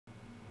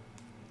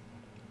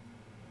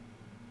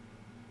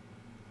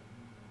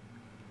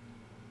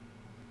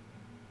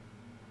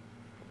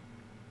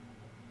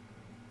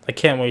I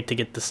can't wait to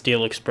get the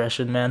steel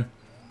expression, man.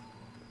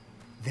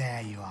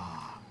 There you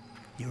are.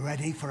 You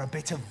ready for a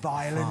bit of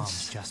violence?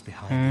 Farm's just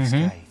behind this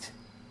gate.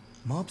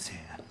 Mob's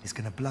here is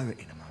going to blow it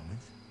in a moment.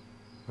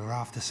 We're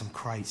after some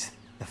crates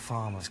the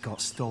farmer's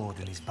got stored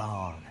in his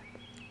barn.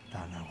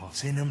 Don't know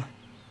what's in them,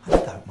 and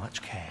I don't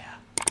much care.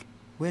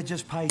 We're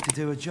just paid to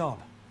do a job,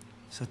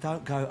 so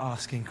don't go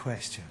asking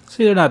questions.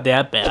 See, they're not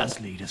that bad.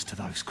 Just lead us to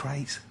those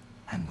crates,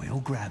 and we'll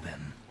grab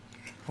them.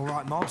 All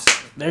right, mobs.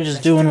 They're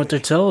just doing what they're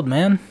told,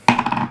 man.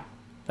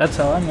 That's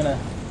how I'm gonna...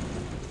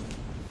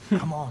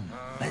 Come on,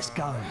 let's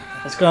go.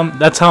 Let's go.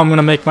 That's how I'm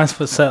gonna make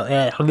myself...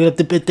 Yeah,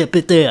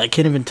 I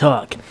can't even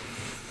talk.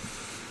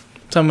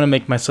 So I'm gonna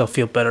make myself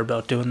feel better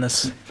about doing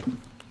this.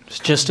 It's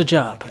just a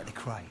job. Get the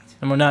crate.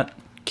 And we're not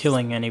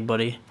killing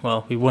anybody.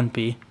 Well, we wouldn't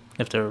be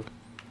if there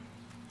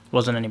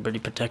wasn't anybody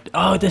protected.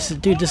 Oh, this is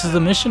the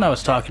mission I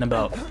was talking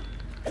about.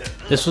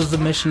 This was the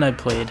mission I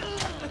played.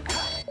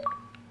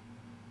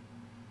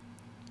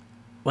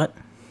 What?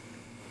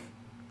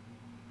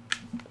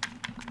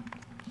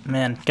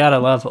 Man, gotta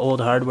love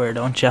old hardware,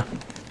 don't ya?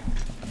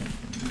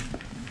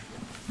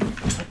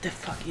 What the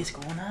fuck is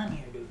going on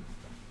here, dude?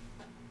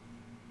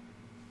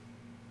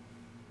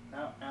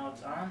 Now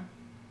it's on?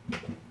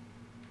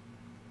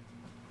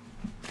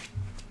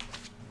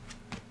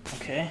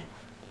 Okay.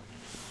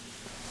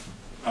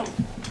 Oh,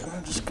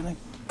 I'm just gonna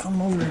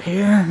come over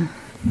here.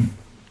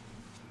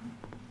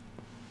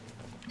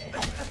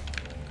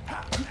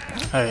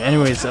 Alright,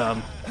 anyways,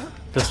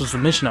 this was the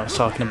mission I was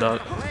talking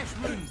about.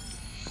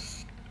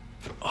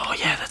 Oh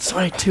yeah, that's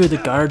right too, the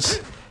guards,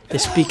 they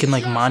speak in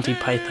like Monty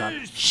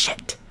Python.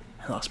 Shit!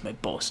 I lost my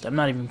boast. I'm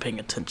not even paying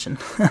attention.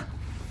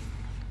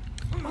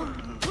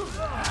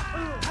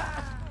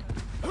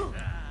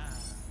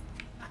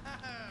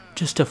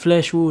 Just a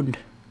flesh wound.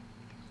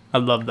 I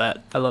love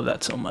that. I love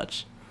that so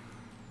much.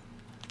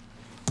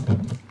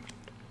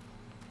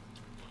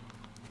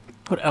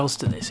 What else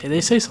did they say?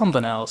 They say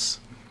something else.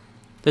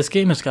 This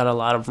game has got a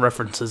lot of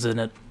references in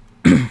it.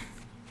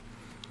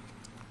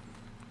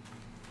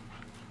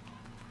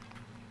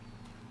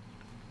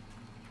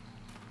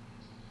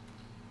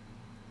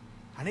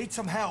 I need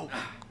some help.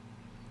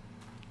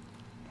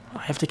 I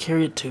have to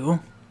carry it too.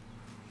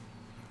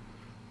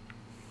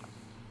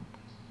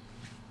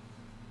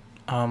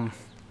 Oh,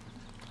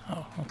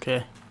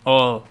 okay.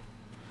 Oh.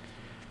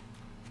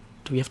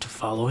 Do we have to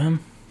follow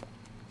him?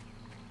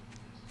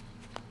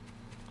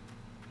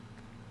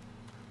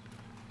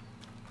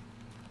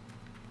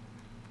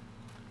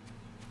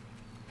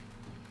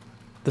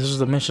 This is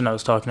the mission I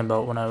was talking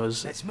about when I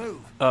was Let's move.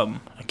 a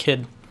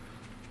kid.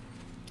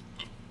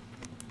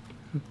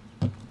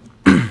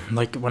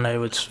 Like when I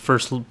was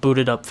first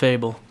booted up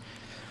FABLE,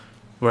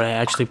 where I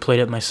actually played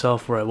it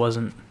myself, where I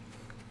wasn't...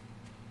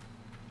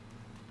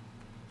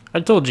 I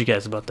told you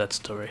guys about that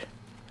story.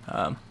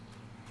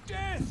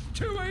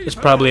 It's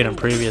probably in a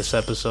previous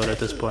episode at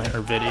this point, or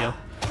video.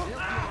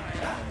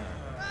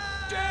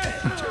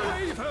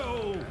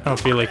 I don't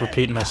feel like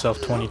repeating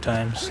myself 20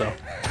 times, so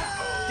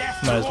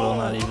might as well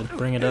not even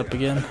bring it up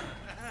again.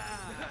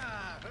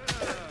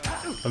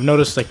 I've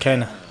noticed I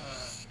kind of...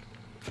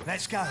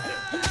 Let's go.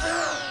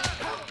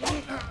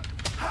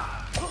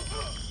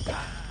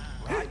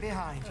 Right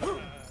behind you.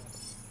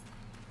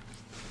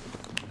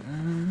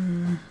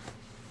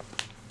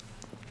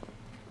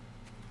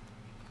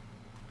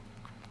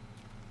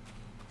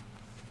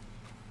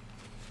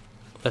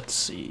 Let's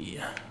see.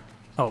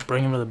 Oh,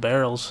 bring him to the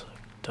barrels.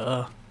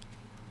 Duh.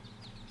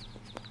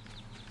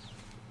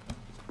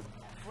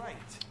 Great.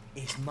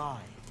 It's mine.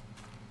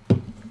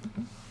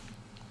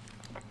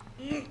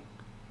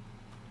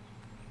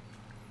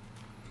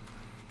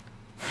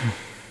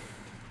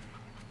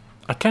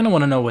 I kind of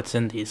want to know what's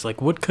in these.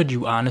 Like, what could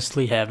you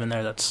honestly have in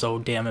there that's so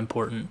damn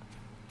important?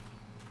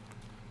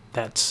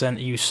 That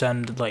you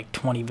send like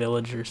 20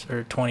 villagers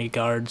or 20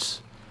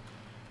 guards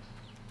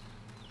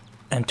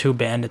and 2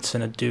 bandits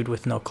and a dude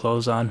with no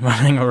clothes on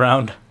running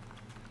around.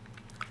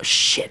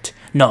 Shit.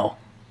 No.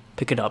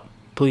 Pick it up.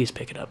 Please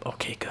pick it up.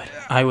 Okay, good.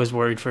 I was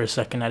worried for a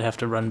second I'd have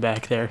to run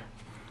back there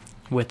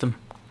with them.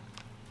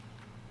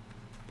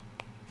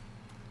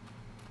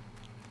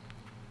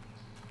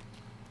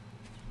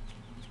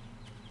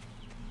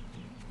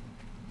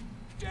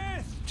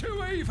 Death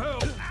to evil!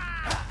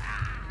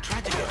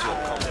 Try to get your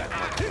combat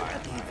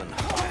multiplier even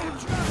higher.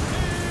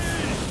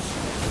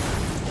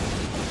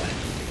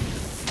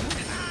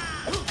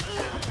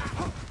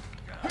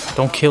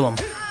 Don't kill him.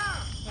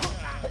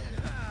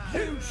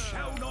 You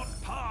shall not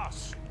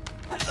pass.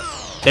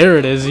 There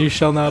it is. You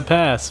shall not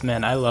pass.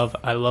 Man, I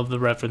love the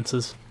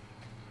references.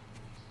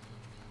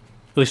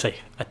 At least I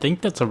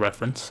think that's a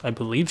reference. I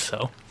believe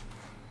so.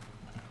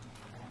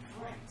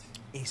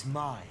 It's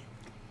mine.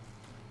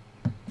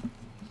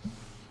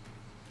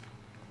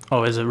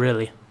 Oh, is it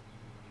really?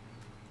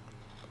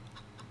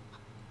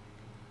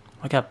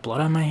 I got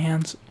blood on my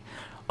hands.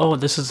 Oh,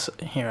 this is...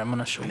 Here, I'm going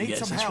to show you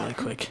guys this really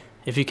quick.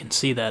 If you can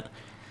see that.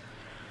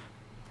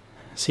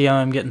 See how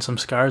I'm getting some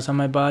scars on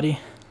my body?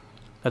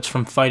 That's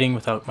from fighting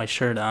without my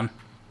shirt on.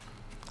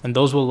 And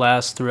those will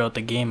last throughout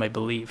the game, I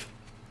believe.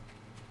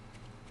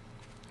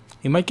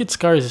 You might get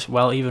scars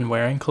while even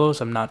wearing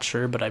clothes, I'm not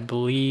sure, but I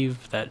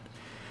believe that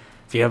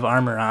if you have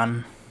armor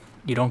on,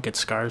 you don't get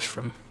scars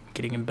from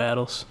getting in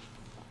battles.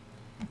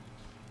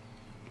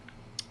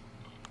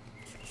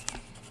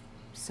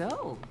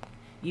 So,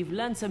 you've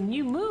learned some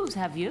new moves,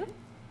 have you?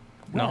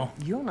 No. Well,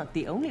 you're not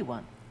the only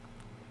one.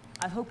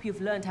 I hope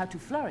you've learned how to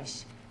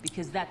flourish,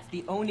 because that's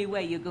the only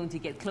way you're going to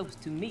get close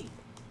to me.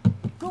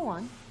 Go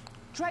on,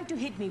 try to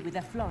hit me with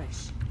a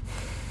flourish.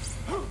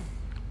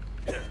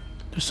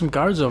 There's some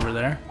guards over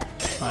there.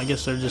 I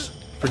guess they're just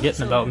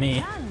forgetting about me.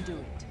 You can do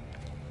it.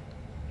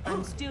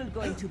 I'm still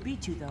going to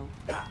beat you, though.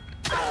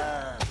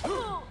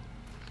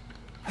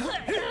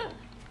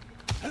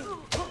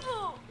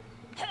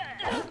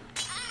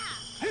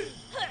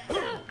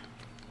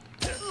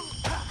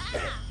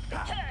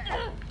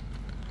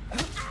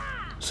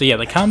 So yeah,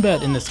 the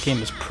combat in this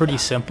game is pretty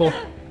simple,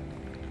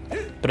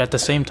 but at the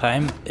same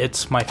time,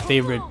 it's my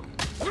favorite.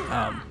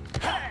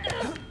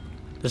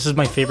 This is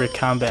my favorite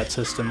combat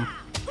system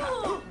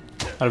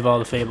out of all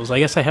the Fables. I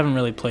guess I haven't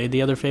really played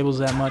the other Fables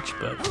that much,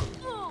 but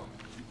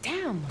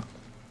Damn!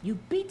 You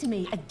beat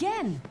me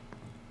again!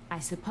 I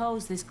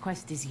suppose this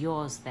quest is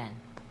yours then.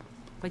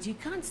 But you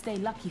can't stay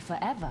lucky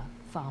forever,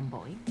 farm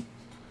boy.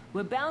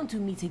 We're bound to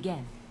meet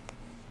again,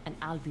 and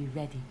I'll be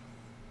ready.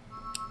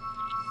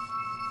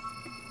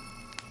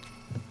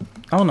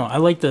 I don't know. I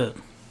like the.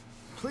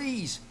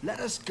 Please, let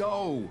us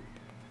go.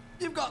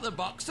 You've got the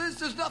boxes,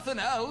 there's nothing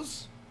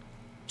else.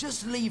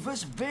 Just leave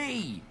us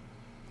be.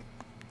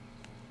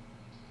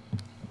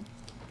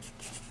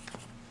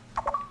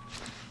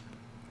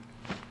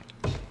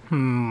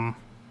 We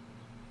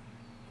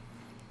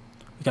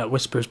got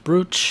Whisper's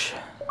Brooch.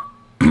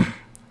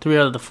 3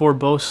 out of the 4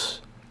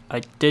 boasts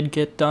I did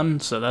get done,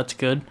 so that's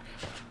good.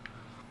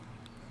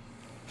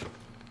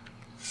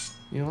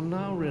 You're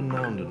now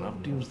renowned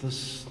enough to use the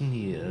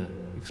sneer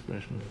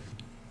expression.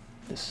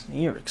 The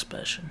sneer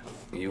expression.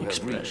 You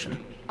have reached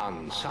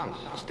unsung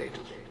status.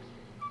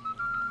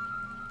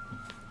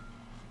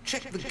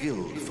 Check the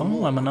guild.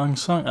 Oh, I'm an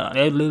unsung.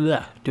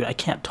 Dude, I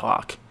can't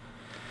talk.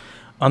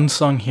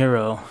 Unsung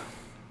hero.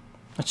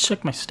 Let's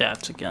check my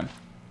stats again.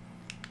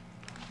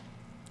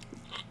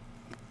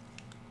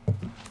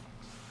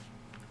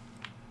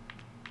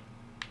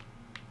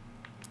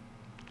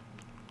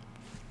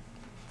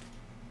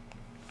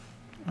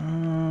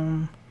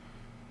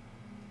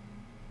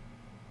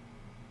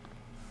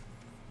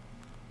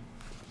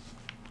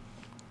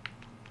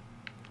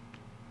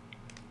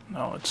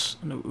 No, it's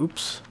no.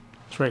 Oops,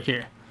 it's right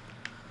here.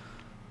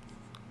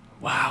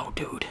 Wow,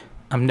 dude,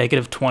 I'm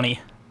negative 20.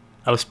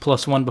 I was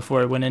 +1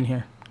 before I went in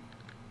here.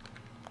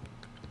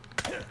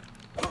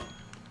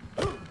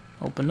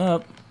 Open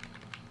up.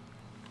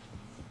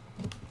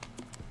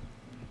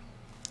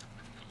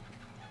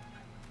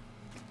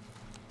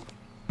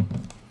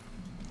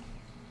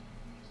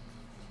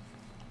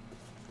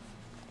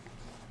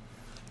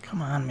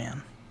 Come on,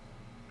 man.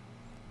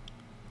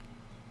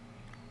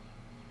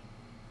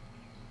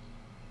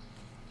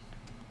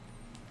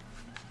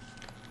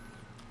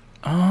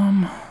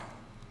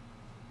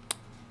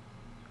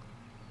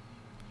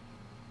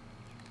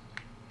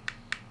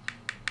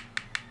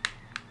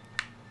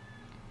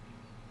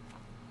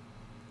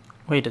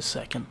 Wait a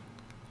second.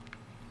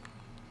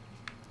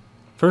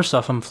 First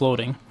off, I'm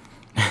floating.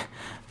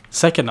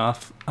 Second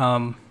off,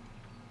 how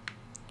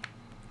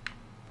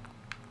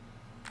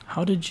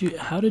did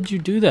you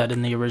do that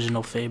in the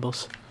original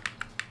Fables?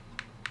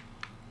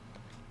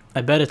 I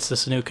bet it's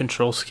this new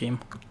control scheme.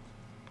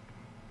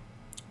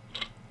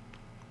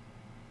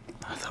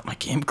 I thought my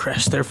game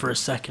crashed there for a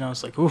second. I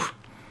was like, oof.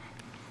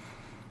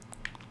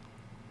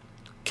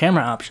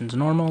 Camera options: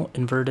 normal,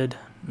 inverted,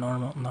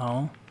 normal,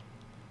 no.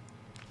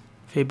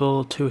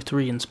 Fable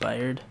 2-3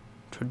 inspired.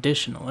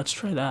 Traditional. Let's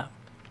try that.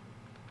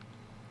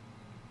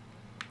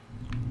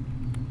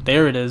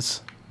 There it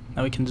is.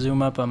 Now we can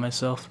zoom up on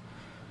myself.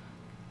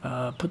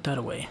 Put that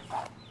away.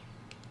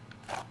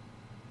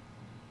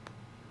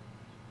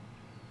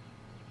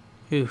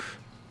 Oof.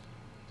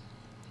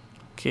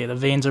 Okay, the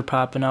veins are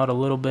popping out a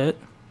little bit.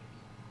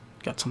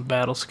 Got some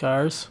battle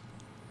scars.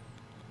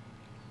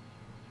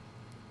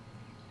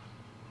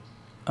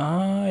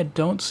 I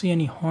don't see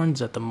any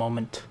horns at the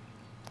moment.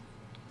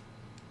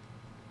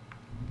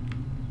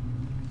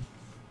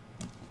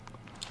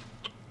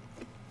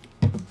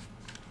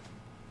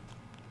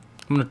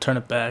 I'm gonna turn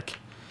it back.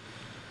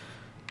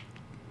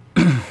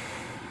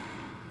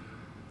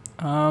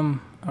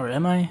 Or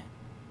am I?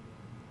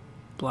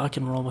 Block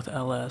and roll with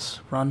LS.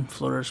 Run,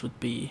 flourish with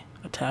B.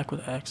 Attack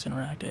with X,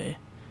 interact A.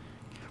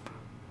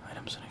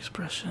 Items and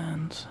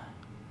expressions.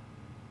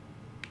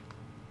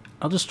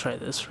 I'll just try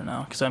this for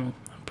now, because I'm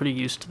pretty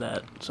used to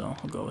that, so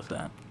I'll go with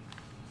that.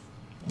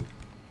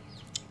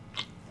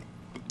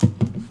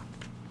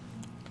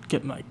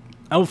 Get my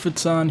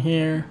outfits on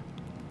here.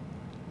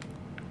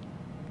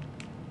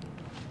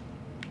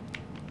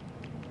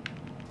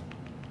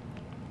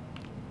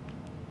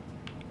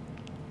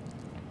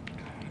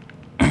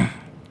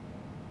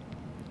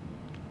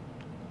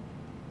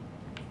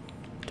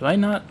 Do I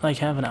not, like,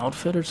 have an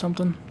outfit or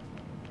something?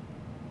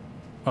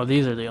 Oh,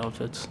 these are the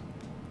outfits.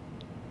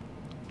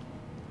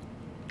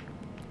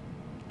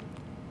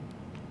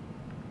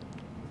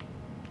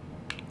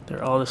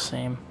 They're all the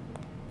same.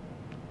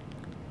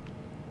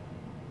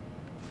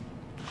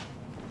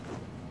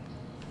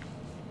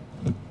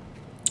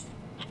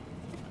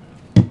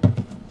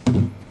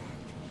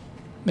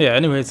 Yeah,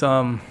 anyways,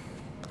 from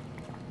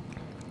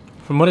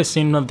what I've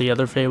seen of the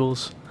other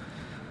Fables,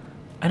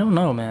 I don't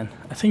know, man.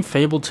 I think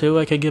Fable 2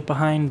 I could get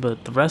behind,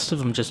 but the rest of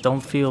them just don't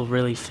feel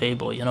really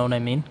Fable, you know what I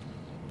mean?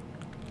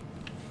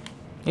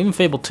 Even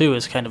Fable 2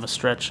 is kind of a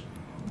stretch.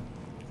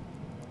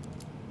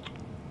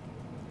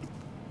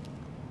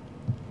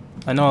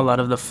 I know a lot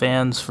of the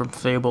fans from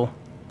Fable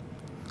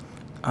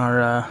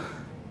are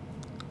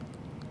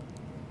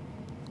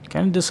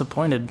kind of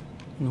disappointed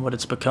in what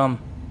it's become.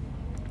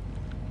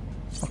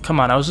 Oh, come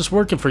on, I was just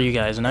working for you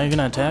guys, and now you're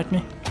gonna attack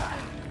me?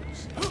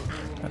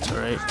 That's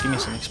alright, give me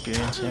some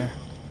experience here.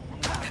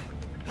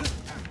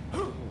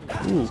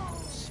 Ooh,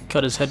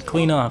 cut his head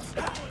clean off.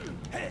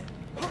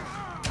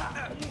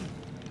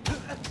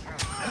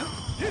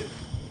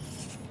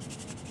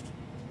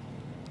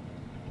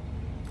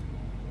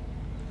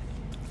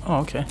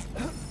 Oh, okay.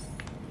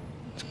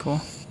 That's cool.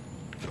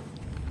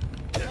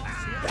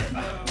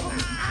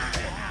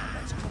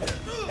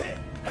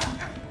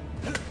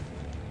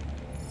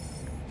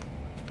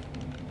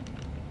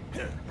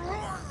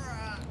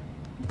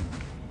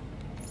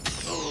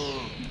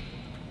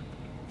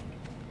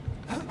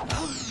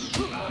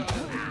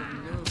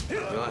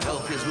 Your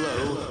health is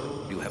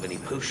low. Do you have any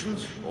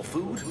potions or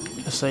food?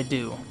 Yes, I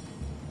do.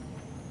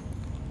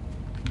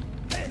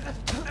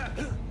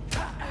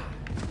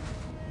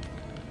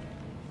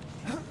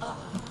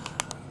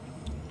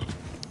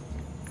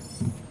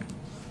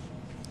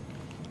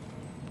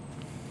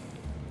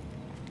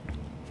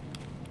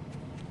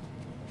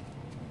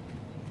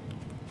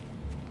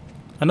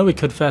 I know we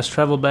could fast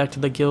travel back to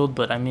the guild,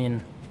 but I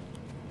mean,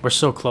 we're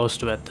so close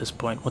to it at this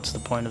point. What's the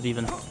point of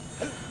even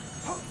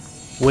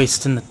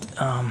wasting the,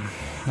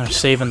 or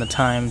saving the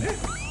time?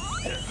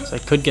 So I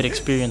could get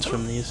experience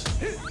from these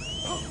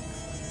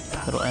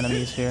little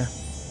enemies here.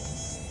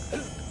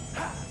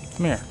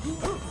 Come here.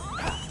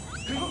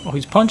 Oh,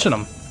 he's punching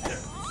them.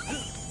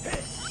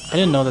 I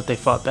didn't know that they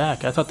fought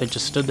back. I thought they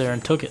just stood there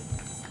and took it.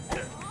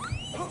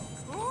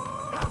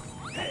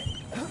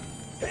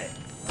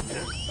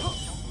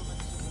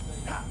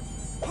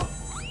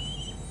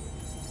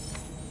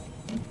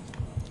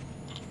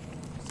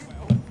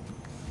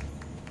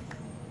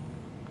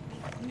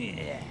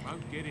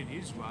 Won't get in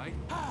his way.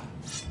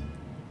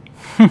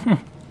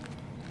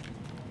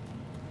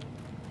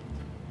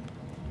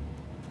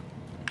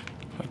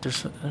 Wait,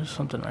 there's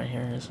something right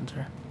here, isn't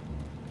there?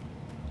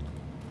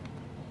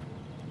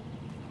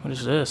 What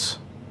is this?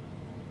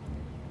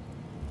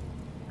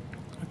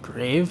 A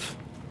grave?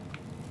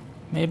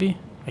 Maybe?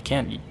 I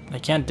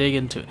can't dig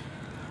into it.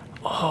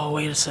 Oh,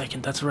 wait a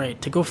second. That's right.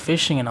 To go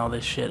fishing and all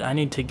this shit, I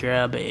need to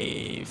grab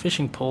a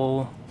fishing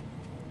pole,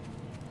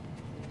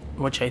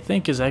 which I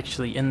think is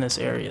actually in this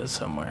area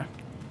somewhere.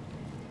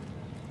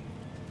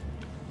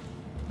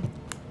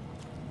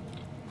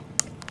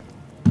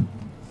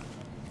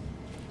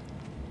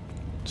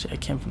 See, I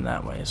came from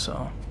that way,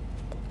 so...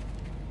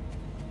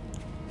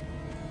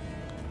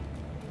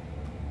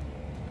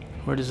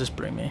 Where does this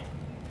bring me?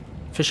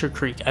 Fisher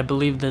Creek. I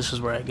believe this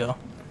is where I go.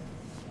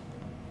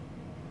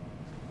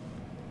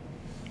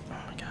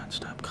 Oh my god,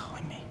 stop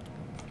calling me.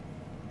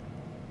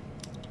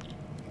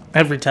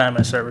 Every time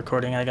I start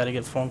recording, I gotta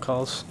get phone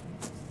calls.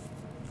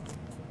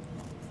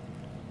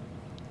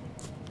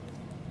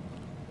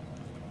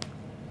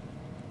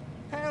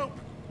 Help!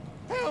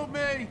 Help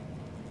me!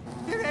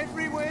 They're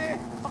everywhere!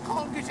 I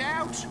can't get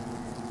out!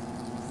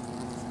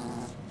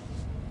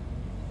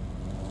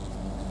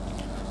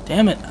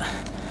 Damn it.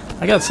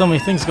 I got so many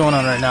things going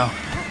on right now.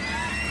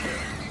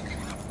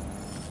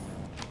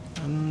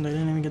 And I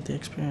didn't even get the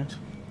experience.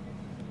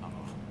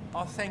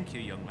 Oh, thank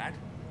you, young lad.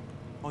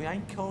 I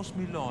ain't cast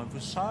me line for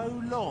so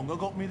long, I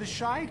got me the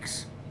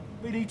shakes.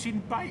 Been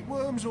eating bait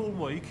worms all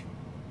week.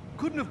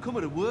 Couldn't have come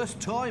at a worse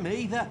time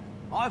either.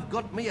 I've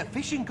got me a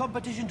fishing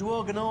competition to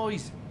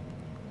organise.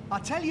 I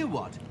tell you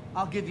what,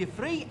 I'll give you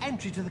free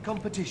entry to the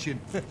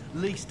competition.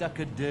 Least I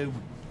could do.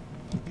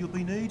 You'll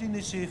be needing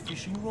this here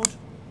fishing rod.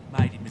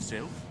 Made it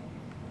myself.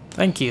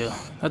 Thank you.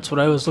 That's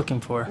what I was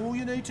looking for. All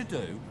you need to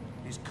do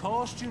is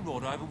cast your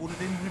rod over one of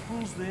them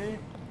ripples there.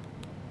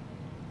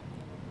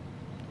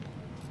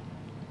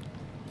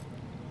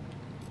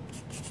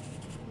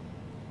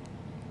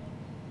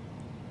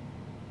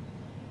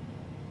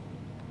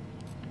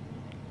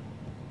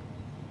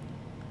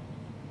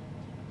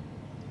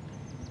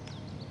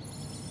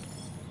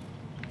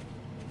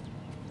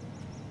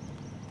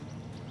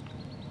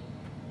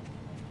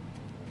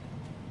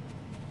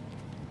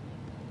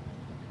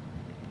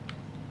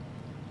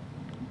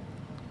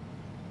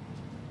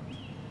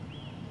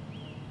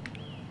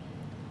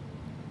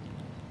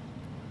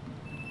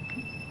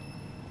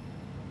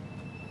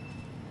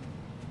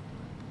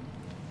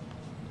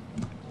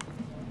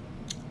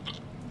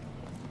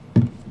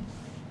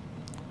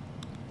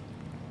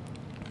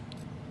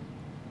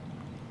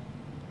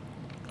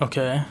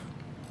 Okay.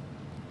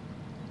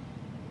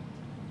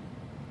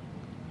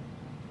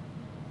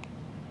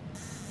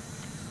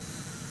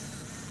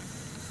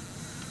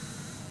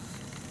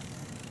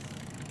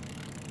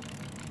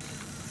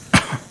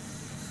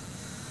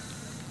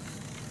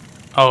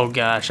 Oh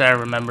gosh, I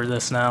remember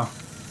this now.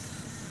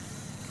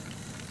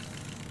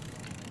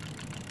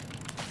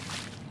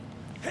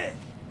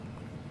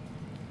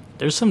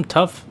 There's some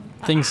tough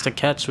things to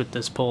catch with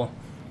this pole.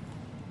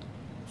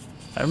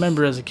 I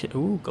remember as a kid.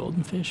 Ooh,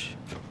 golden fish.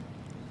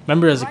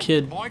 Remember as a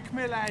kid. Mike,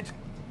 my lad.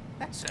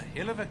 That's a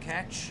hell of a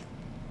catch.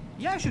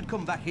 You should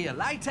come back here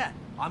later.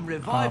 I'm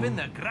reviving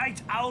the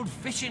great old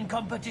fishing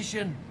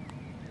competition.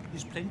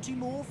 There's plenty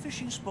more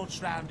fishing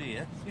spots round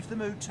here if the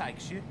mood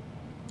takes you.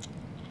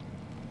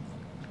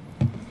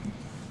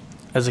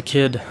 As a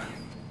kid,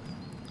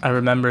 I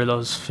remember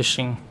those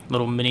fishing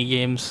little mini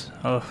games.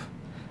 Oh,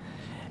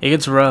 it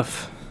gets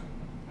rough.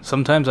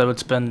 Sometimes I would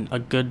spend a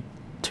good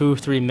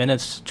 2-3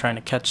 minutes trying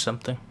to catch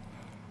something.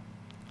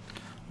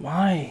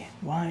 Why?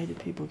 Why do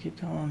people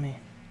keep calling me?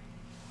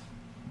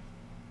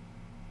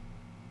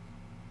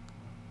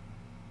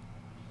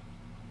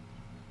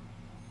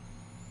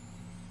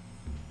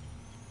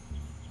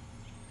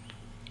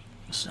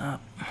 What's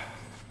up?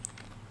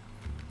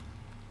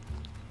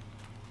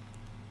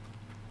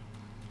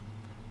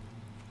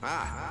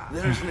 Ah,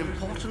 there's an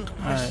important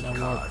quest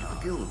card for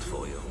the guild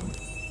for you.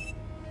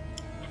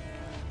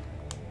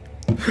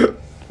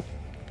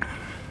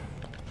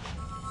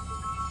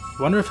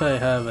 Wonder if I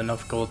have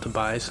enough gold to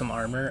buy some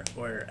armor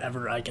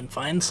wherever I can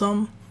find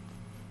some.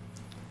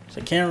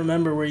 So I can't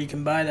remember where you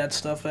can buy that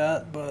stuff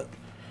at, but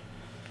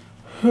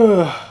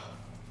where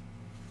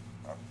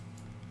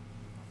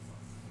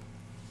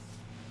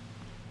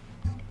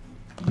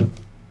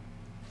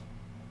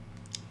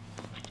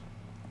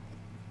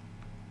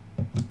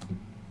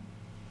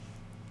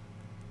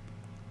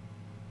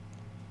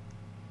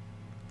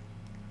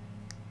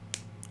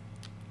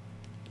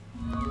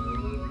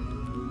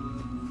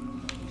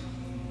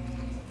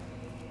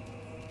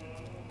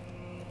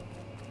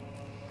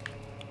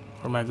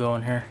am I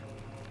going here?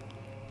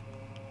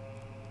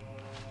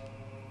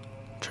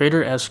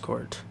 Trader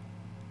escort.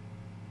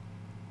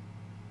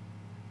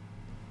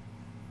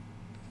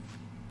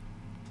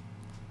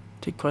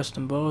 Take quest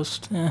and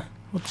boast.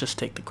 We'll just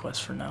take the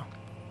quest for now.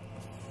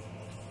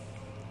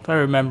 If I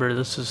remember,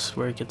 this is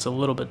where it gets a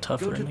little bit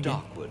tougher Go to in the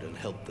game. Darkwood and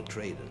help the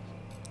traders.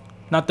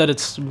 Not that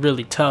it's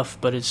really tough,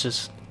 but it's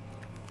just,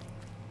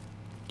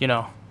 you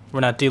know, we're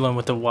not dealing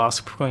with the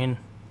Wasp Queen.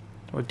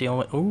 We're dealing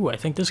with... Ooh, I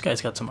think this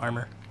guy's got some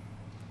armor.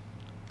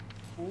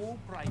 All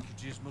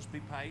breakages must be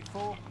paid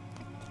for.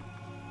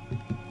 He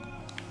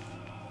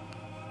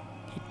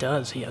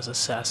does. He has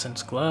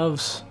assassin's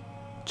gloves.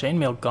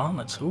 Chainmail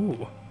gauntlets.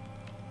 Ooh.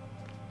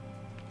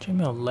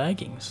 Chainmail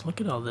leggings.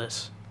 Look at all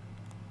this.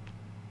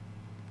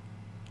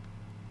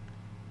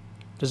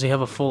 Does he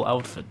have a full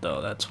outfit, though?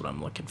 That's what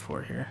I'm looking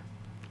for here.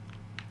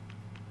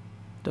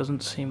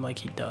 Doesn't seem like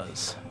he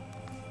does.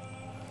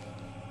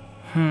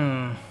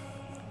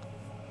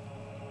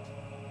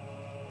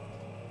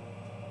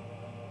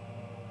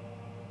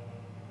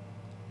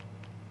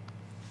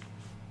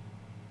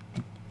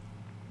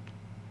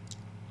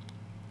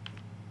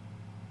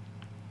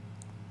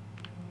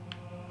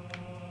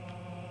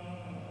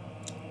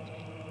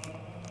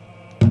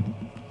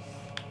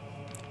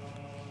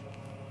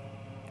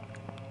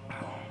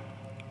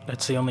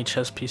 That's the only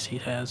chess piece he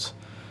has.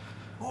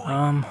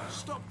 Boy,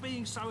 stop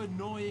being so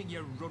annoying,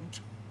 you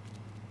runt.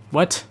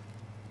 What?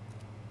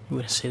 You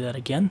gonna say that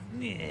again?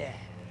 Yeah.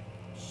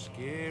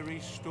 Scary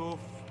stuff.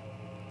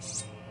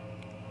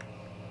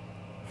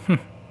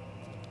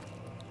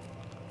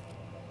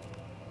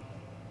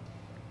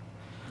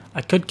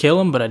 I could kill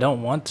him, but I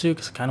don't want to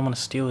because I kind of want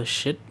to steal his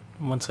shit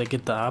once I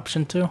get the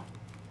option to.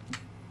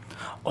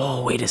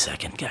 Oh, wait a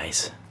second,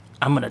 guys.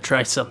 I'm gonna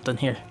try something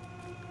here.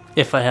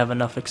 If I have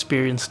enough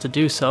experience to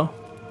do so.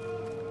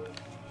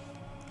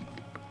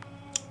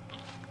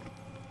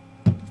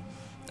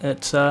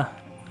 It's, I'm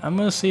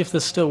gonna see if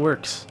this still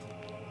works.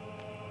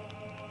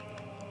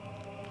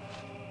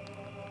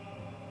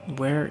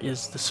 Where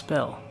is the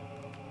spell?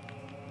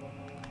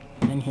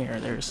 In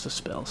here, there's the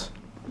spells.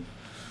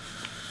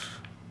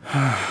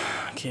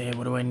 Okay,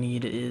 what do I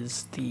need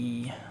is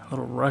the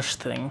little rush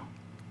thing.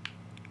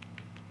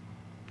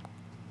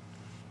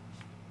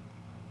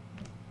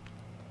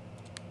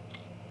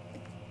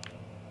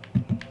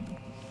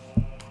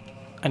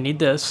 I need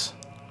this.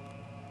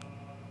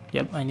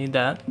 Yep, I need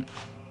that.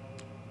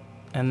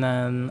 And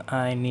then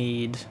I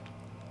need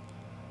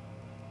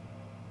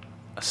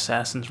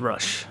Assassin's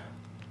Rush.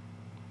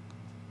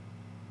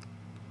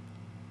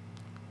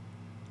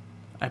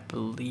 I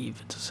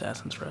believe it's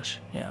Assassin's Rush.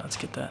 Yeah, let's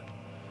get that.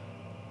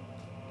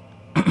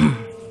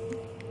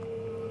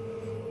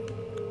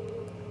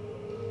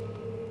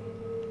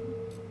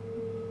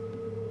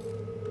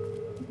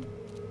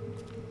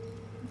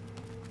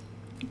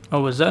 Oh,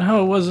 was that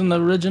how it was in the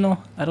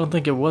original? I don't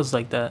think it was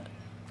like that.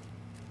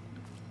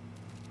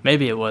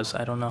 Maybe it was,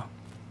 I don't know.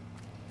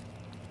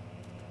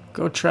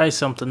 Go try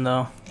something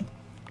though.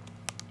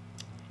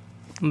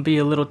 Be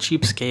a little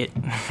cheapskate.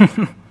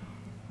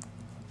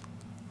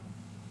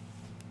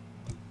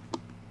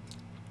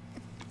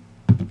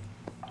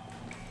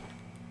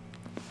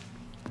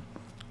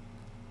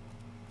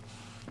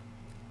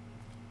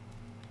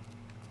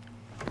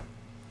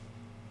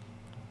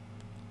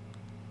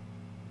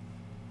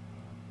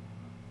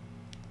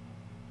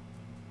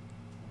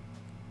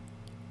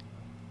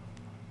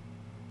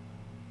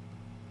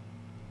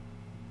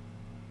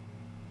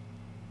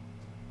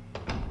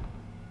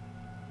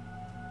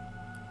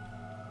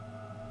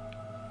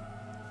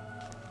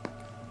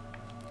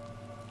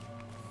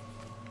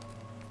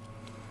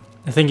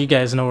 I think you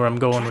guys know where I'm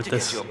going with Try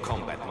to this. get your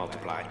combat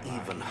multiplier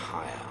even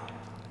higher.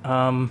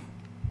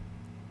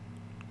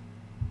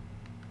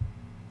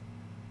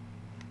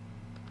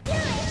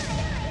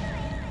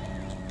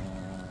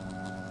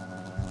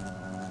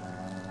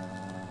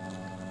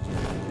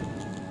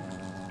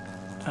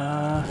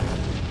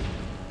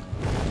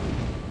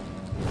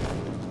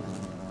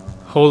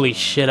 Holy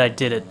shit, I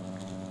did it.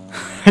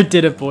 I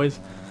did it, boys.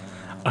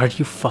 Are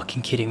you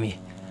fucking kidding me?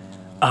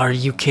 Are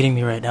you kidding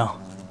me right now?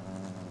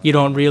 You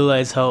don't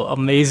realize how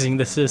amazing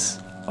this is.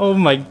 Oh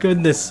my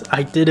goodness,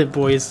 I did it,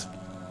 boys.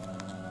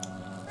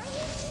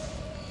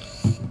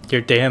 You're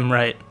damn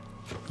right.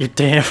 You're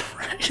damn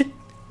right.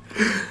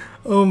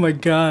 Oh my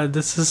god,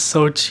 this is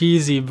so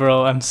cheesy,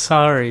 bro. I'm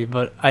sorry,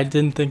 but I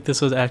didn't think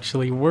this would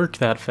actually work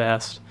that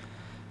fast.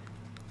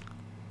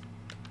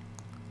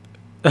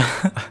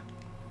 I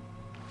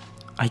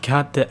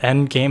got the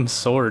endgame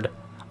sword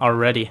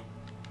already.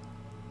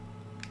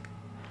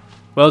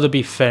 Well, to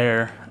be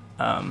fair,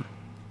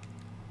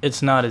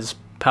 it's not as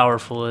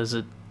powerful as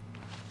it,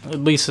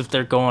 at least if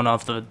they're going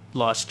off the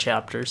lost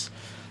chapters,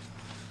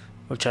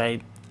 which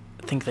I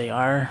think they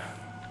are.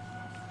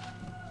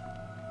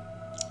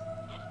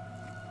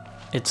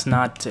 It's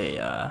not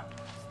a,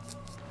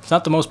 it's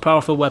not the most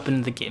powerful weapon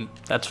in the game,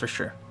 that's for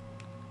sure.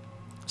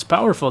 It's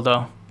powerful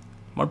though,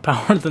 more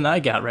power than I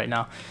got right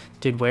now.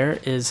 Dude, where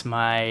is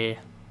my,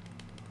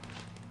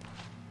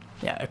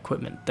 yeah,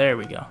 equipment? There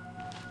we go.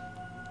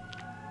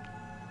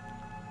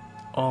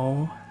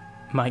 Oh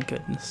my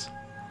goodness.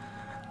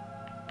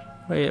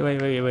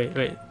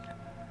 Wait.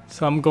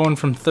 So I'm going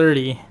from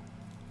 30.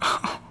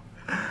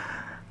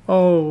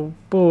 Oh,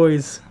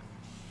 boys.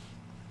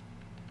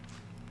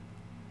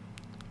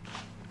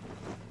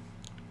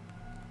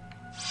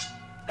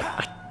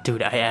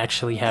 Dude, I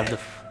actually have the...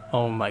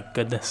 Oh my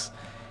goodness.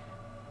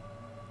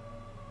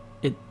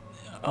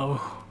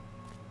 Oh.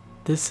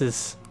 This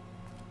is...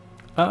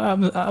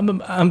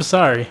 I'm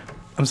sorry.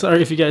 I'm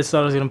sorry if you guys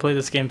thought I was gonna play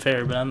this game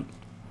fair, but I'm...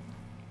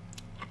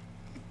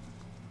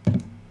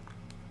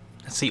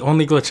 It's the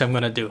only glitch I'm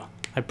gonna do.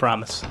 I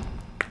promise.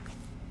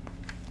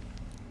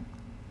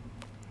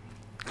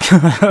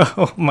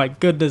 Oh my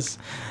goodness.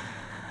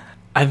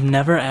 I've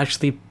never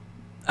actually...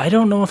 I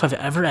don't know if I've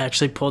ever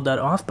actually pulled that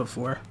off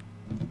before.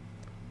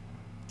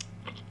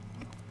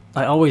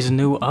 I always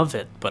knew of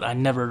it, but I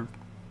never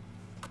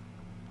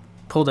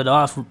pulled it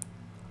off.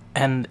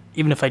 And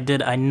even if I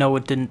did, I know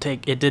it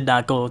did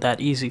not go that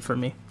easy for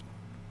me.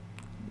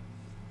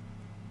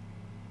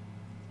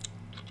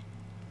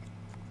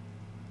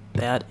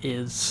 That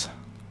is...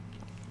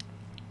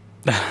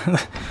 Well,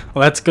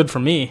 that's good for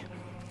me.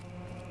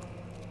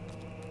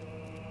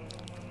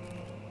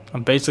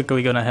 I'm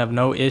basically gonna have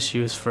no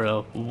issues for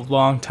a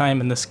long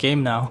time in this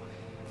game now.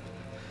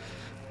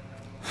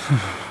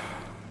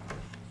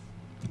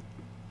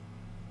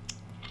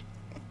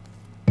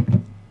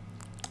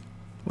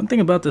 One thing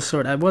about this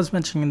sword, I was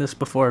mentioning this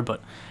before,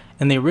 but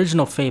in the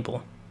original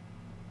Fable,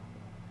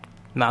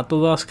 not the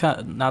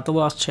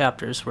lost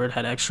chapters where it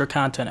had extra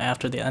content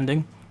after the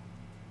ending,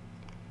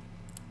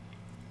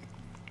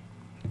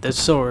 this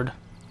sword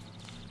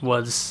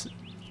was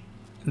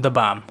the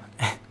bomb.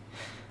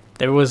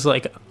 There was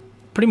like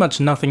pretty much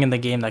nothing in the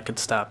game that could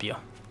stop you.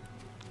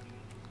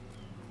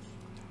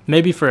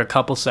 Maybe for a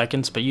couple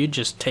seconds, but you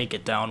just take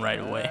it down right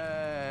away.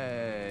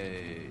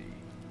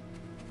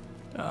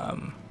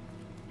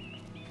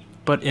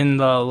 But in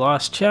the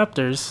lost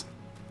chapters,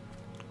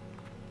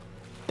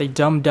 they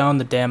dumbed down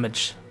the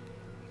damage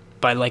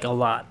by like a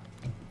lot.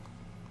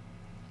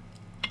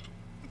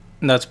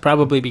 And that's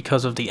probably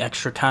because of the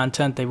extra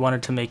content. They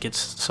wanted to make it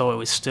so it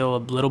was still a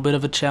little bit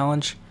of a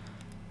challenge.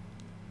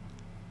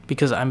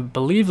 Because I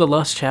believe the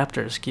lost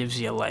chapters gives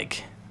you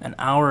like an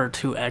hour or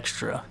two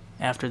extra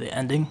after the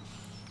ending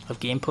of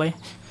gameplay.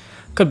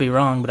 Could be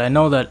wrong, but I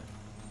know that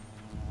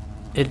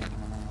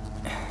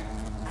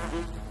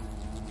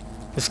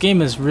this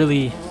game is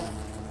really...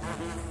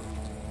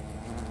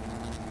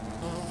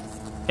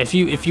 If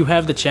you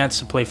have the chance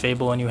to play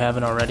Fable and you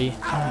haven't already,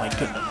 oh my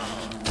god,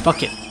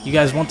 fuck it. You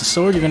guys want the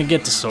sword? You're gonna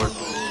get the sword.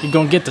 You're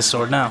gonna get the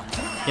sword now.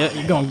 Yeah,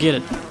 you're gonna get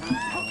it.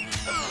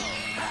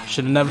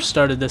 Should have never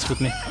started this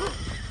with me.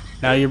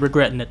 Now you're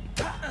regretting it.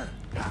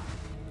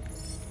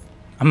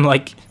 I'm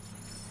like,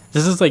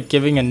 this is like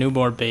giving a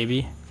newborn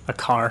baby a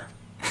car.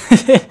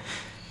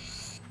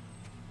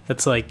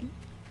 That's like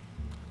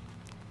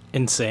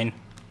insane.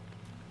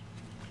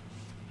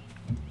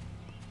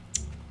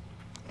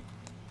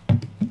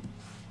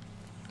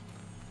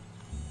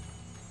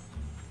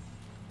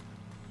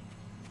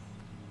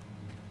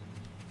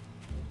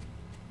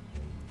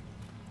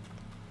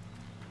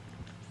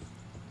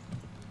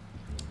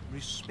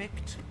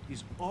 Respect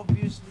is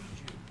obviously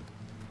due.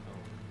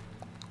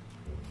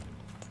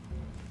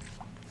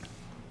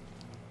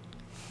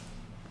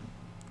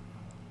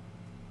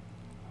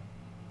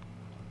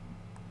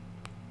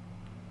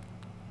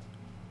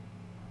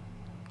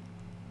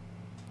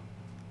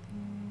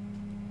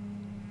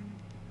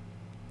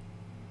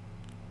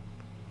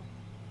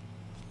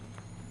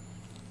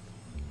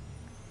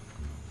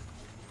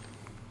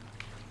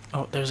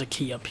 Oh, there's a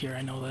key up here,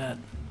 I know that.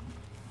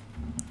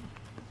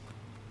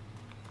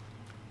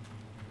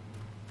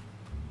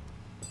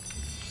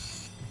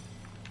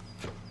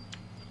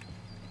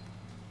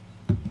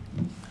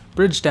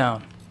 Bridge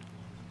down.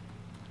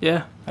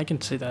 Yeah, I can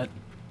see that.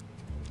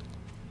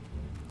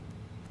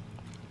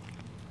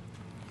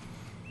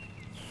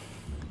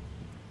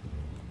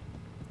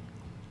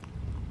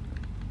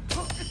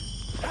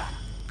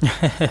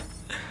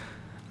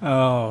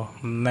 Oh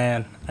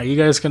man, are you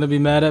guys gonna be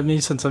mad at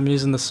me since I'm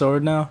using the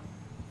sword now?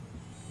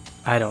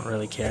 I don't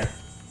really care.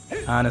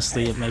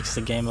 Honestly, it makes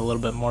the game a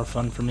little bit more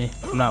fun for me.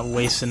 I'm not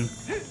wasting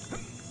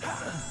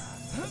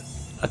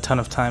a ton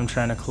of time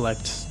trying to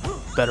collect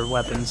better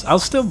weapons. I'll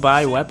still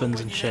buy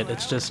weapons and shit,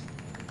 it's just...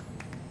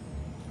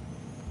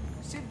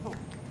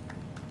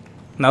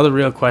 Now the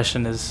real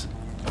question is...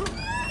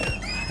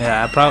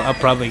 Yeah, I'll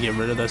probably get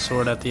rid of the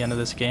sword at the end of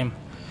this game.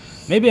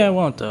 Maybe I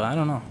won't though, I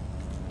don't know.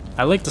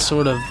 I like the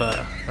sword of,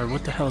 or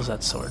what the hell is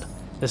that sword?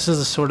 This is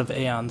the sword of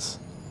Aeons.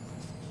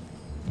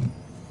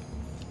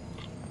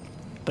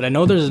 But I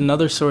know there's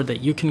another sword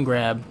that you can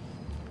grab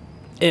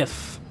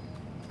if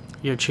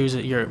you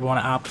want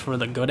to opt for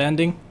the good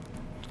ending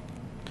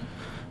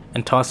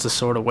and toss the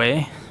sword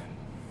away.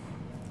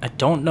 I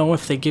don't know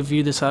if they give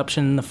you this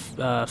option in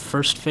the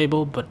first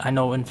Fable, but I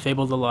know in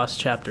Fable the Lost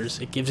Chapters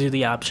it gives you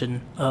the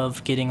option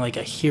of getting like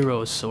a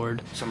hero's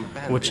sword,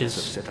 which is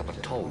set up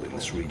a toll in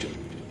this region.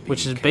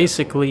 Which is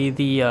basically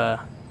the,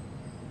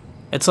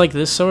 it's like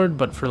this sword,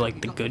 but for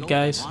like the good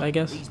guys, I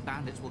guess.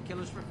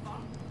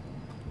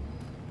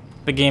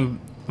 The game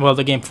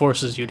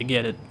forces you to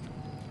get it.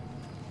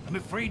 I'm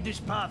afraid this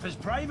path is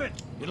private.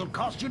 It'll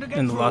cost you to get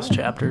in the Lost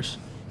Chapters.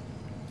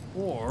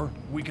 Or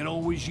we can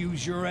always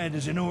use your head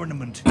as an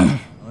ornament.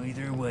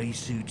 Either way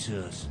suits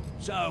us.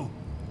 So,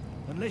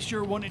 unless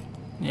you're wanting...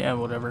 Yeah,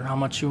 whatever. How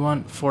much you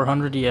want?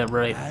 400? Yeah,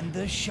 right. And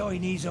the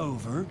shiny's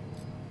over.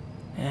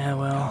 Yeah,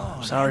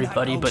 well, sorry,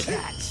 buddy, but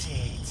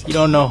you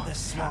don't know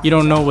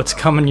what's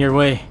coming your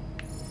way.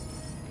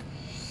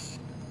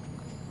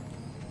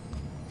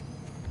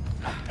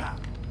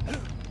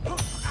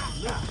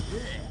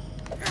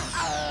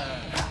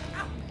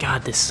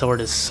 God, this sword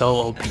is so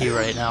OP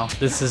right now.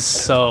 This is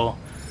so...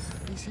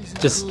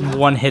 Just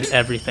one hit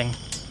everything.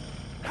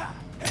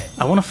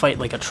 I want to fight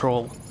like a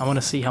troll. I want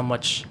to see how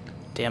much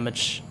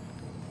damage...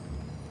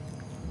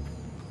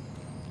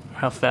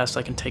 How fast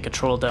I can take a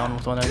troll down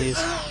with one of these.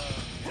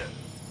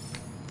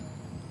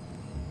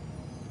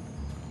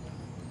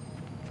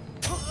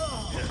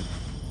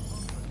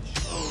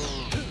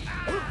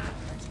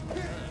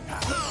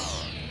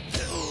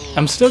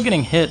 I'm still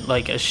getting hit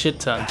like a shit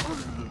ton,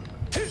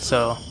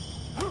 so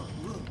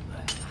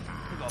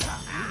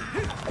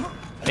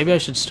maybe I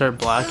should start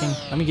blocking.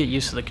 Let me get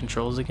used to the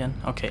controls again.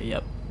 Okay,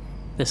 yep.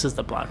 This is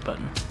the block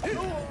button.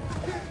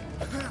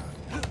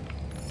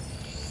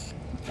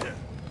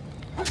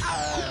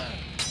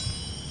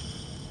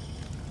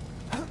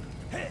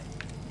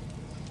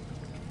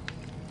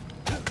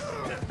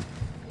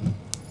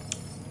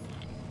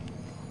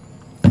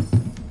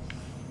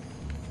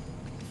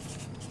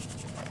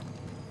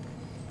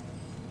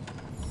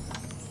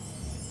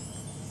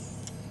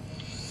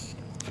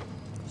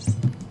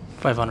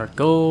 $500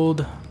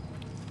 gold.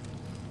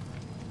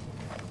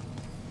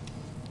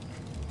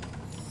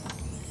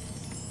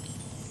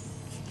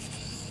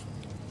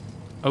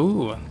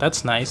 Ooh,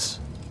 that's nice.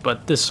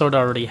 But this sword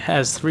already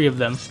has 3 of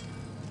them.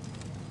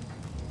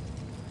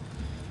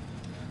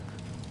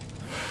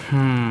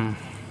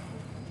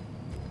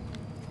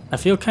 I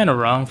feel kind of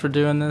wrong for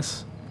doing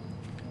this.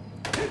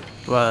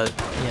 But,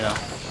 you know.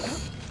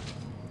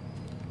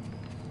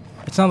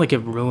 It's not like it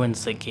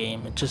ruins the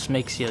game. It just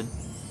makes you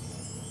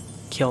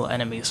kill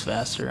enemies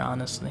faster,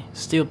 honestly.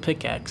 Steel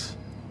pickaxe.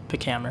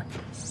 Pickhammer.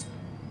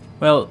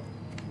 Well,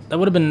 that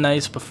would have been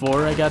nice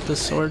before I got this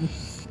sword.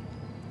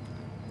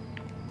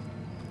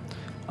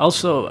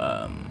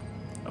 Also,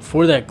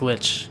 for that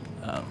glitch,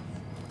 in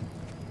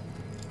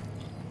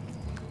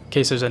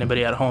case there's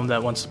anybody at home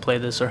that wants to play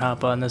this or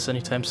hop on this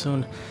anytime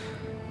soon,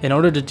 in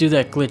order to do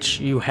that glitch,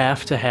 you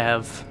have to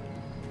have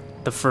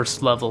the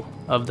first level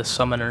of the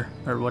summoner,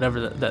 or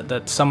whatever,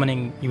 that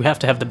summoning, you have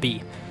to have the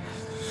bee.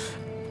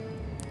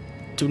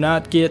 Do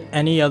not get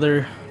any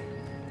other...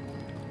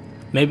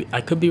 Maybe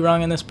I could be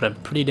wrong on this, but I'm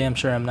pretty damn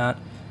sure I'm not.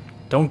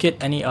 Don't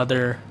get any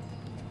other...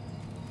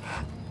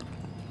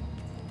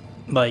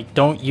 Like,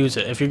 don't use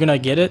it. If you're gonna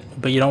get it,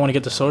 but you don't want to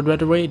get the sword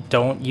right away,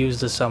 don't use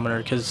the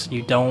summoner, because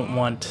you don't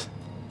want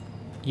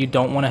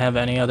to have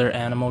any other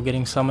animal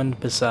getting summoned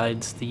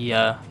besides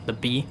the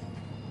bee.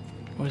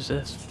 What is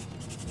this?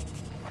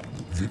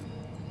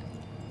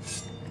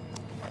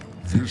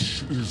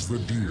 This is the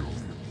deal.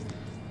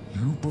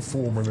 You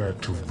perform an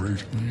act of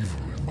great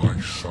evil in my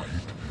sight,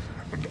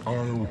 and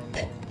I'll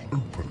pop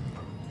open.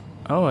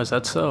 Oh, is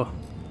that so?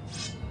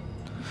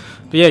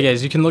 But yeah,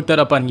 guys, you can look that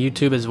up on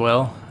YouTube as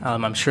well.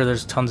 I'm sure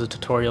there's tons of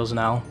tutorials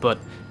now. But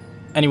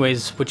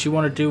anyways, what you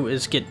want to do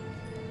is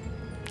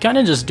kind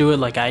of just do it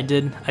like I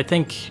did. I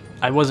think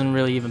I wasn't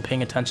really even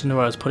paying attention to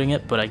where I was putting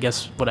it, but I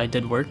guess what I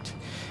did worked.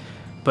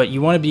 but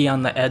you want to be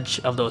on the edge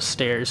of those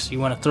stairs. You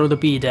want to throw the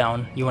bee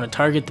down, you want to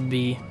target the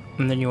bee,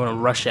 and then you want to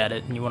rush at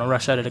it, and you want to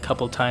rush at it a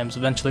couple times.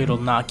 Eventually it'll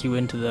knock you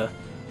into the,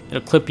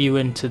 it'll clip you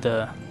into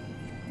the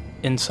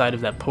inside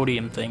of that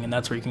podium thing, and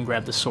that's where you can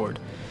grab the sword.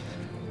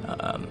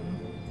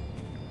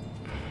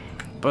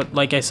 But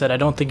like I said, I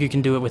don't think you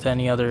can do it with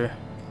any other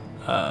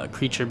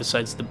creature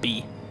besides the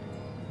bee.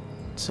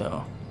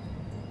 So,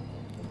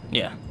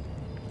 yeah.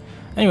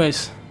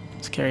 Anyways,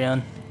 let's carry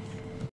on.